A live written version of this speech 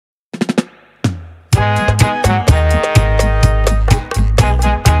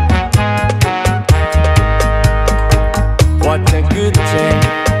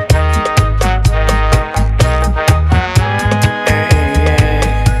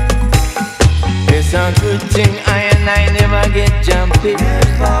good thing I never get jumpy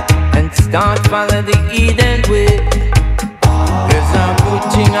and start follow the Eden way. It's a good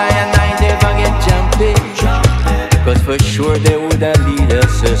thing I never get jumpy, cause for sure they would have lead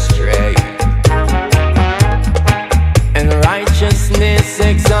us astray. And righteousness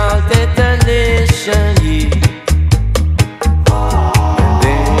exalted the nation, yeah. And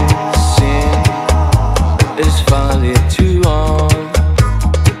then sin is folly to all.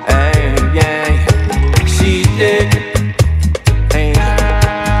 Hey, yeah. See that, hey,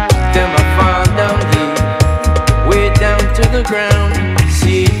 them a fall down here, way down to the ground.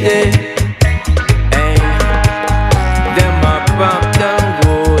 See that, hey, them a pop down,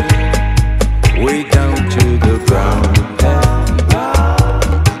 boy, way down to the ground.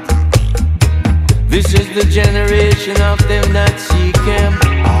 This is the generation of them that seek him,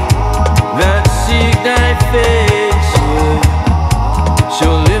 that seek thy face. So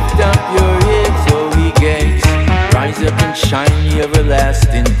lift up your heads, O ye gates, rise up and shine ye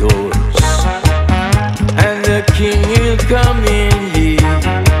everlasting doors. And the King will come in, ye,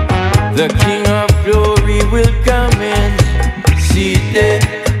 the King of glory will come in. See that,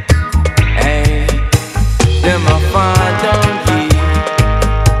 hey, them a fall down ye.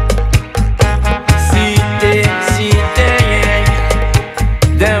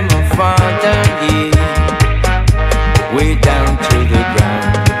 Them a fall down here, way down to the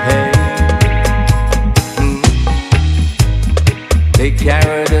ground. Hey, they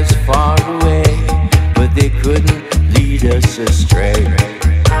carried us far away, but they couldn't lead us astray.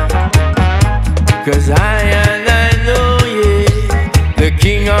 Cause I know, yeah, the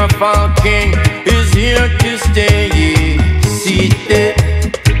King of all King is here to stay. Yeah. See that,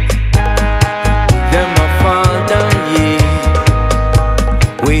 them a fall down here,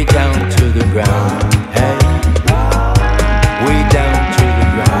 way down to the ground, hey. Way down to the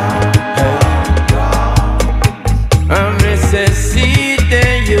ground, hey. I'm necessity,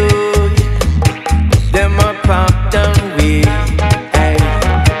 you. Them a pop down way, hey.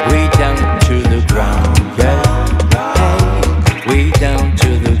 Way down to the ground, yeah. Hey. Way down to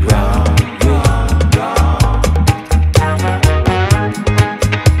the ground, yeah.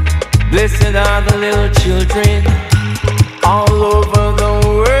 Blessed are the little children all over the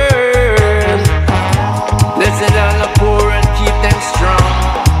world. Blessed are the poor and keep them strong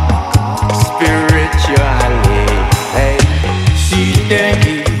spiritually. Hey, see them,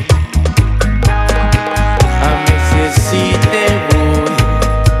 I miss it, see them, boy.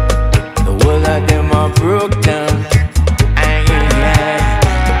 The whole of them are broke down. Aye,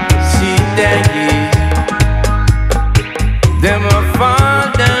 see them, them are fall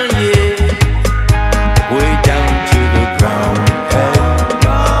down, yeah. Way down to the ground, hey.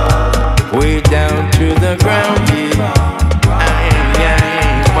 Way down to the ground, yeah.